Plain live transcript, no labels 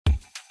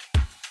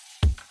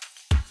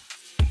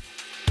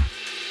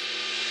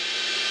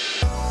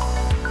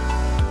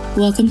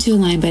Welcome to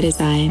Align by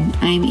Design.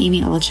 I'm Amy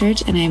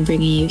Allchurch, and I'm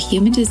bringing you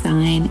human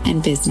design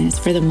and business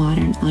for the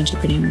modern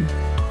entrepreneur.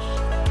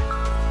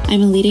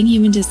 I'm a leading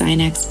human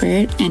design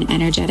expert and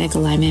energetic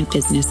alignment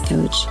business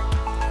coach.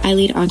 I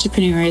lead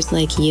entrepreneurs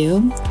like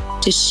you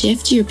to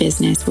shift your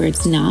business where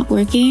it's not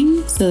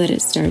working so that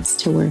it starts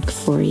to work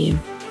for you.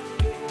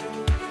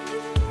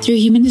 Through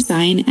human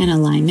design and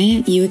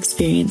alignment, you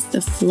experience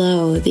the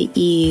flow, the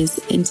ease,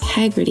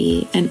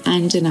 integrity, and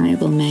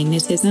undeniable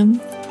magnetism,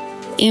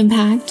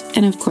 impact,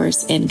 and of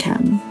course,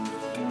 income.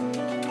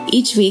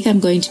 Each week, I'm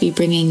going to be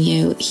bringing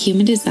you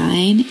human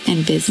design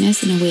and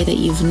business in a way that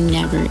you've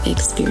never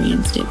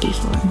experienced it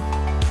before.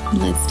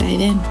 Let's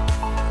dive in.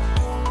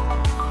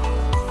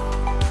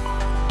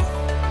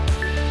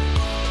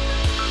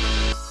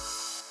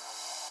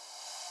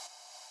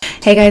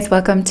 Hey guys,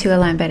 welcome to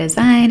Align by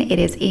Design. It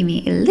is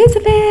Amy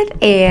Elizabeth,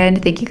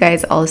 and thank you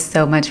guys all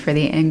so much for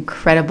the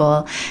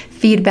incredible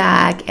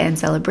feedback and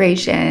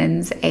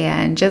celebrations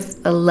and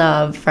just the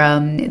love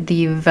from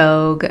the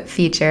Vogue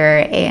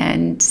feature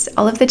and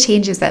all of the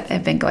changes that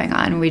have been going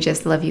on. We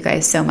just love you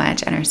guys so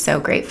much and are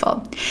so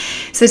grateful.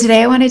 So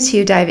today I wanted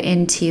to dive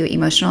into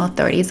emotional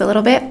authorities a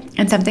little bit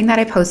and something that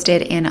I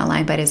posted in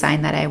Align by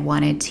Design that I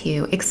wanted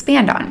to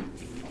expand on.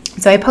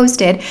 So I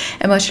posted,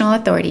 emotional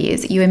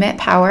authorities, you emit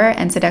power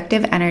and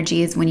seductive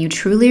energies when you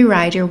truly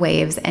ride your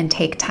waves and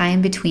take time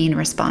between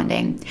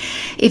responding.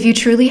 If you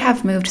truly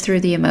have moved through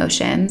the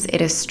emotions, it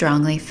is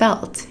strongly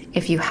felt.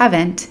 If you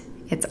haven't,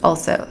 it's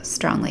also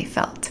strongly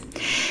felt.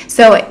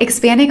 So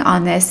expanding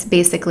on this,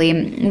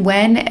 basically,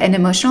 when an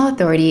emotional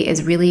authority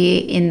is really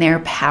in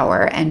their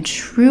power and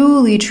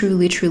truly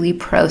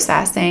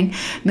processing,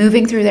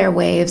 moving through their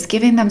waves,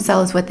 giving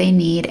themselves what they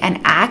need,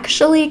 and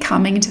actually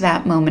coming to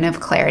that moment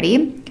of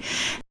clarity,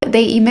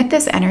 they emit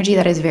this energy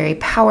that is very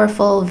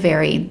powerful,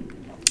 very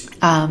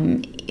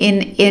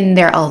in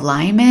their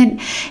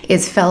alignment,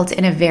 is felt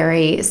in a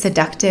very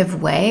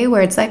seductive way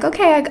where it's like,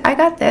 okay, I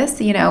got this,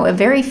 a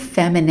very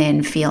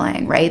feminine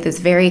feeling, right? This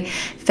very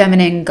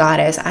feminine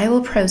goddess. I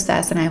will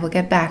process and I will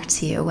get back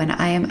to you when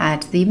I am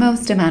at the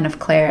most amount of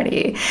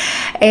clarity.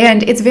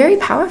 And it's very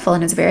powerful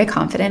and it's very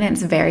confident and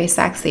it's very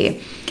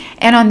sexy.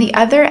 And on the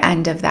other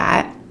end of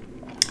that,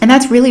 and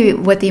that's really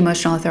what the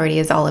emotional authority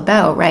is all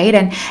about, right?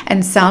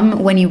 And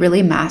some, when you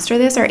really master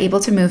this, are able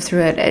to move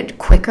through it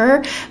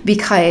quicker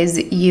because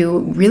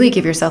you really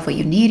give yourself what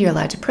you need. You're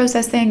allowed to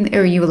process things,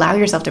 or you allow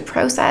yourself to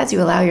process. You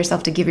allow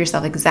yourself to give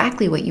yourself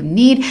exactly what you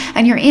need,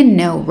 and you're in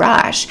no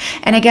rush.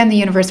 And again, the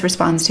universe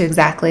responds to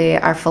exactly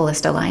our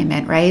fullest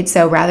alignment, right?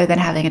 So rather than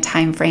having a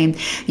time frame,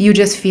 you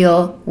just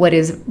feel what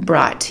is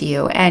brought to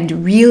you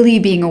and really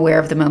being aware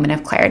of the moment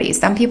of clarity.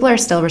 Some people are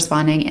still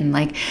responding in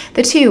like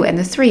the 2 and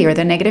the 3, or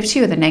the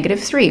 -2 and the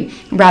 -3,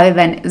 rather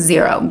than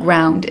 0,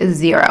 ground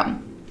 0.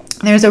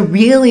 There's a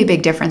really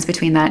big difference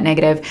between that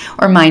negative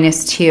or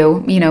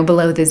 -2,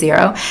 below the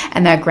 0,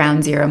 and that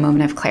ground 0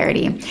 moment of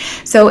clarity.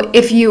 So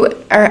if you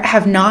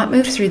have not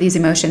moved through these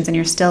emotions and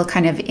you're still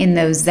kind of in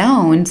those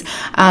zones,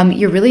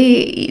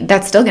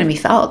 that's still going to be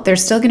felt.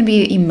 There's still going to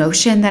be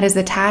emotion that is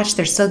attached.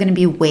 There's still going to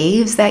be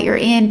waves that you're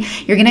in.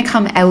 You're going to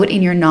come out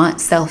in your not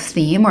self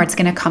theme, or it's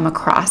going to come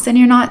across in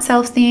your not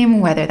self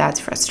theme, whether that's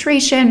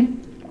frustration,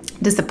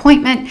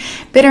 disappointment,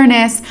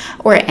 bitterness,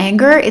 or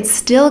anger. It's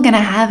still going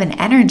to have an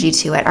energy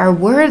to it. Our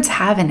words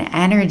have an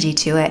energy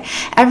to it.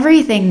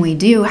 Everything we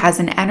do has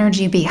an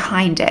energy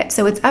behind it.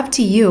 So it's up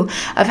to you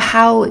of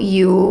how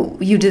you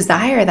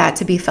desire that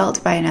to be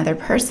felt by another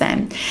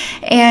person.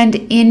 And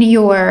in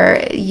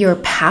your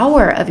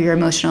power of your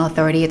emotional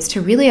authority, it's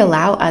to really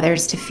allow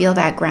others to feel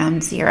that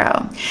ground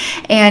 0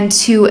 and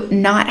to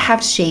not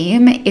have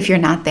shame if you're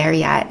not there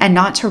yet, and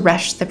not to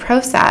rush the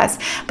process,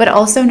 but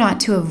also not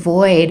to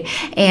avoid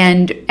and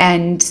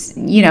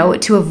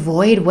to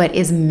avoid what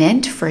is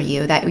meant for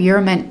you, that you're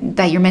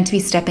meant to be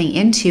stepping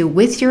into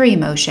with your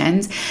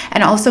emotions,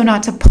 and also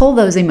not to pull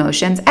those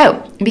emotions out.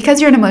 Because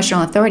you're an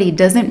emotional authority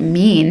doesn't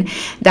mean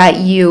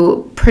that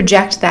you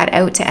project that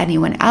out to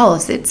anyone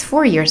else. It's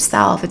for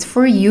yourself. It's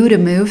for you to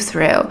move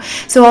through.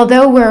 So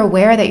although we're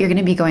aware that you're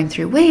going to be going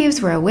through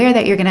waves, we're aware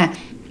that you're going to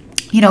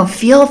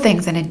feel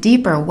things in a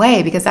deeper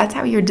way, because that's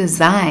how you're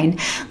designed.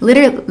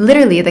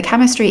 Literally, the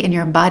chemistry in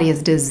your body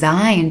is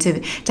designed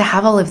to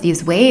have all of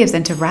these waves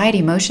and to ride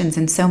emotions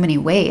in so many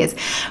ways.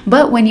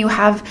 But when you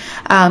have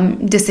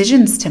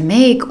decisions to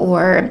make,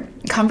 or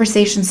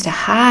conversations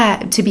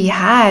to be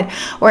had,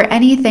 or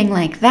anything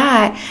like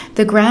that,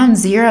 the ground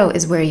 0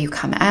 is where you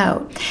come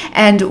out.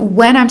 And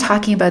when I'm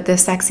talking about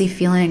this sexy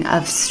feeling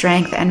of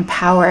strength and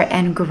power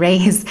and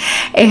grace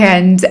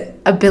and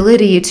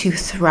ability to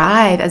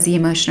thrive as the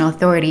emotional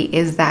authority,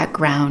 is that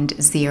ground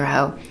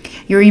 0.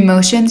 Your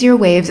emotions, your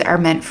waves are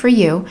meant for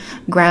you.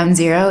 Ground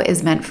 0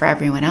 is meant for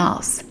everyone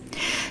else.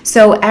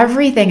 So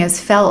everything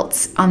is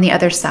felt on the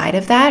other side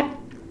of that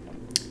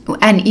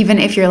And even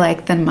if you're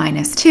like the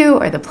 -2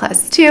 or the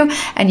 +2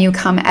 and you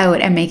come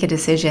out and make a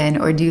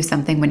decision or do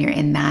something when you're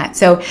in that.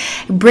 So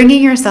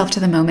bringing yourself to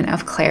the moment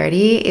of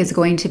clarity is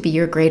going to be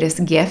your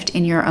greatest gift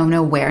in your own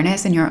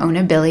awareness and your own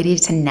ability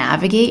to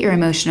navigate your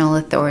emotional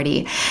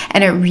authority.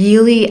 And it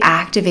really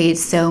activates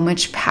so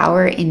much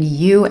power in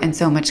you and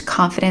so much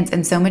confidence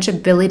and so much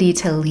ability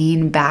to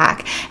lean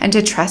back and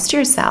to trust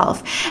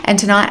yourself and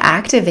to not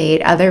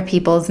activate other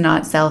people's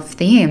not self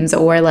themes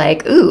or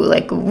like, ooh,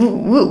 like,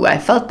 woo, I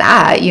felt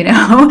that, you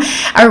know.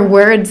 Our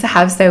words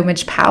have so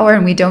much power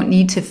and we don't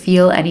need to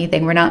feel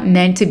anything. We're not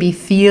meant to be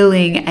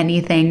feeling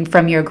anything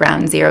from your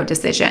ground zero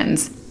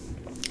decisions.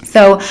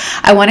 So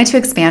I wanted to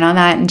expand on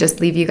that and just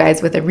leave you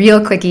guys with a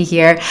real quickie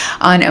here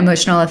on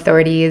emotional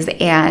authorities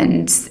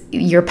and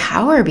your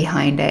power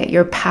behind it,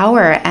 your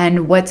power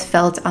and what's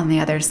felt on the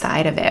other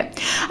side of it.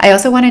 I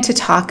also wanted to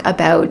talk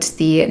about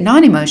the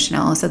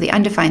non-emotional, so the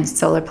undefined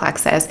solar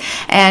plexus.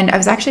 And I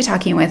was actually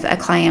talking with a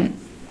client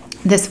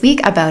this week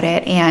about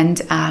it,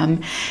 and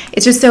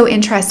it's just so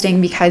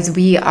interesting because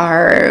we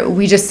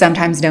just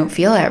sometimes don't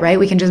feel it, right?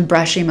 We can just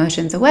brush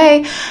emotions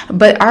away,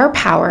 but our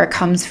power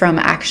comes from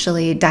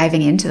actually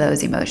diving into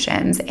those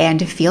emotions and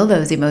to feel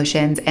those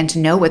emotions and to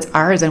know what's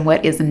ours and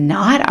what is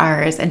not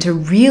ours and to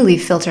really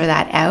filter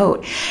that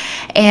out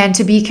and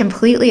to be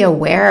completely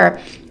aware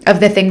of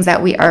the things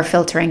that we are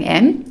filtering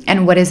in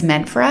and what is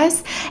meant for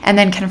us, and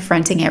then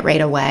confronting it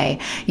right away,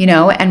 you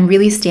know, and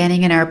really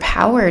standing in our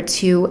power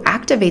to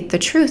activate the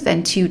truth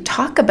and to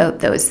talk about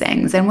those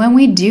things. And when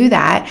we do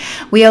that,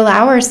 we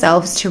allow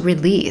ourselves to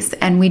release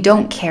and we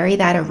don't carry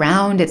that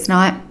around. It's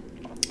not,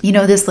 you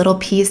know, this little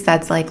piece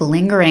that's like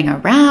lingering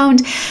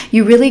around.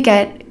 You really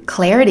get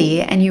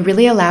clarity and you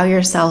really allow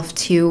yourself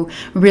to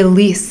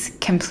release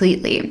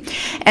completely.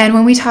 And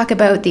when we talk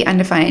about the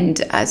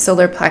undefined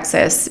solar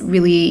plexus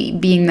really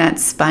being that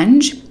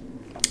sponge,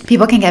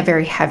 people can get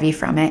very heavy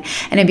from it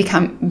and it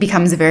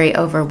becomes very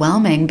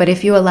overwhelming. But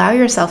if you allow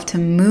yourself to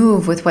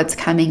move with what's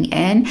coming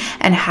in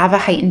and have a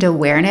heightened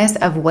awareness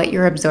of what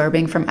you're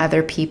absorbing from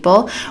other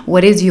people,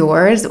 what is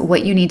yours,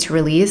 what you need to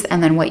release,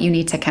 and then what you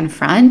need to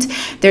confront,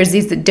 there's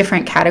these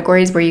different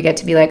categories where you get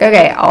to be like,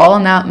 okay, all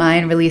not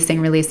mine,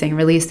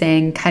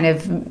 releasing, kind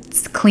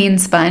of clean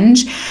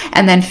sponge,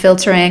 and then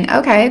filtering,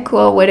 okay,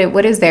 cool,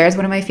 what is theirs,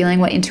 what am I feeling,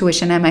 what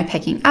intuition am I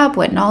picking up,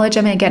 what knowledge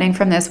am I getting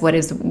from this, what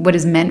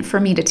is meant for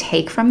me to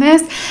take from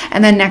this.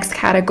 And then next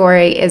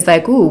category is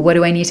like, ooh, what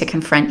do I need to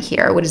confront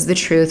here? What is the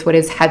truth? What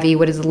is heavy?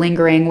 What is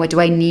lingering? What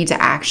do I need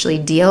to actually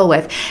deal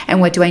with?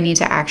 And what do I need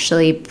to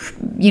actually,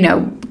 you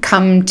know,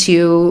 come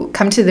to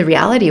the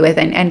reality with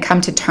and come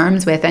to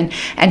terms with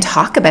and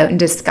talk about and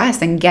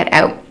discuss and get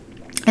out.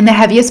 And the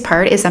heaviest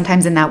part is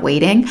sometimes in that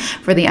waiting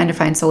for the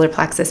undefined solar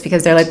plexus,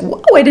 because they're like,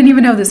 whoa, I didn't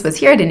even know this was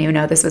here. I didn't even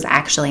know this was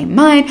actually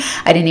mine.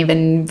 I didn't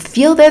even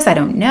feel this. I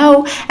don't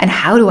know. And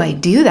how do I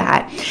do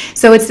that?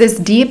 So it's this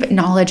deep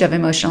knowledge of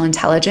emotional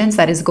intelligence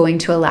that is going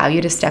to allow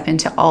you to step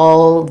into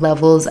all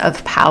levels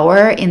of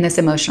power in this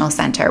emotional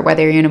center,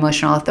 whether you're an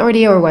emotional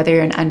authority or whether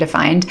you're an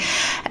undefined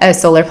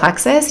solar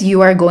plexus.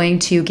 You are going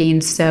to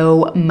gain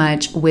so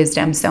much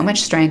wisdom, so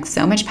much strength,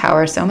 so much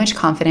power, so much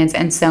confidence,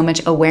 and so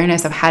much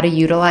awareness of how to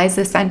utilize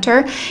this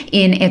center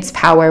in its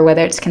power,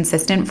 whether it's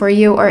consistent for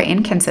you or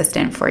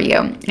inconsistent for you.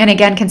 And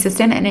again,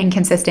 consistent and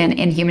inconsistent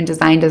in human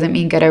design doesn't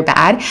mean good or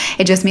bad.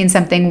 It just means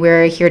something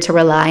we're here to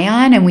rely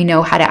on and we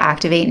know how to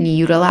activate and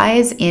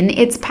utilize in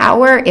its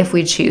power if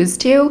we choose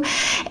to,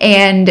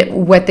 and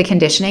what the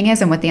conditioning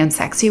is and what the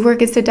unsexy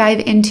work is to dive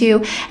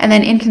into. And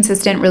then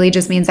inconsistent really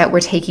just means that we're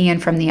taking in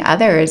from the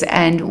others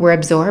and we're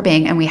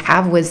absorbing, and we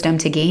have wisdom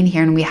to gain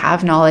here, and we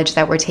have knowledge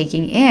that we're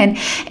taking in,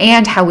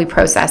 and how we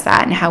process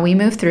that and how we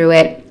move through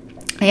it.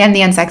 And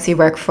the unsexy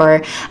work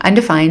for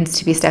undefined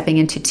to be stepping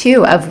into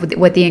too, of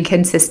what the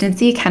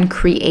inconsistency can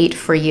create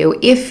for you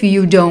if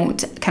you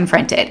don't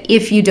confront it,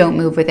 if you don't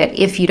move with it,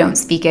 if you don't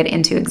speak it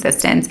into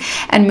existence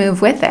and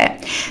move with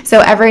it. So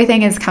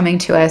everything is coming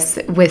to us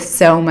with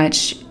so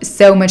much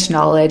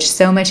knowledge,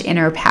 so much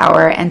inner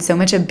power, and so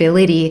much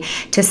ability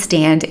to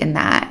stand in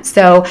that.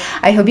 So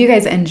I hope you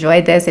guys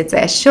enjoyed this. It's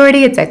a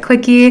shorty, it's a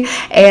quickie,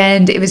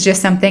 and it was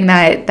just something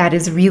that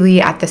is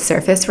really at the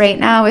surface right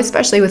now,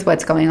 especially with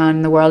what's going on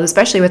in the world,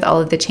 especially with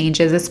all of the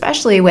changes,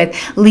 especially with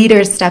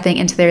leaders stepping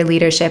into their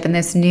leadership and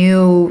this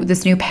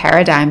new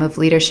paradigm of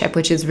leadership,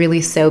 which is really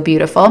so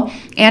beautiful,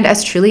 and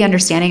us truly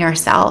understanding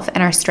ourselves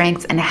and our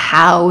strengths and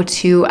how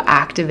to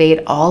activate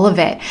all of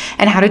it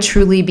and how to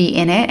truly be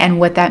in it and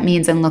what that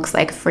means and looks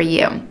like for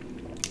you.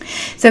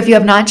 So if you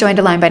have not joined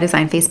Align by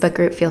Design Facebook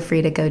group, feel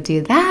free to go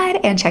do that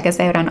and check us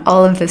out on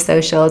all of the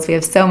socials. We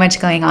have so much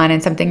going on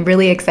and something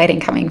really exciting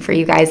coming for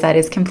you guys that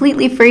is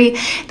completely free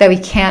that we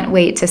can't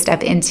wait to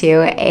step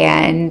into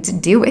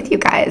and do with you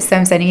guys. So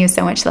I'm sending you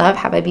so much love.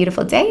 Have a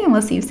beautiful day and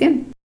we'll see you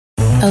soon.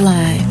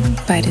 Align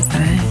by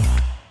Design.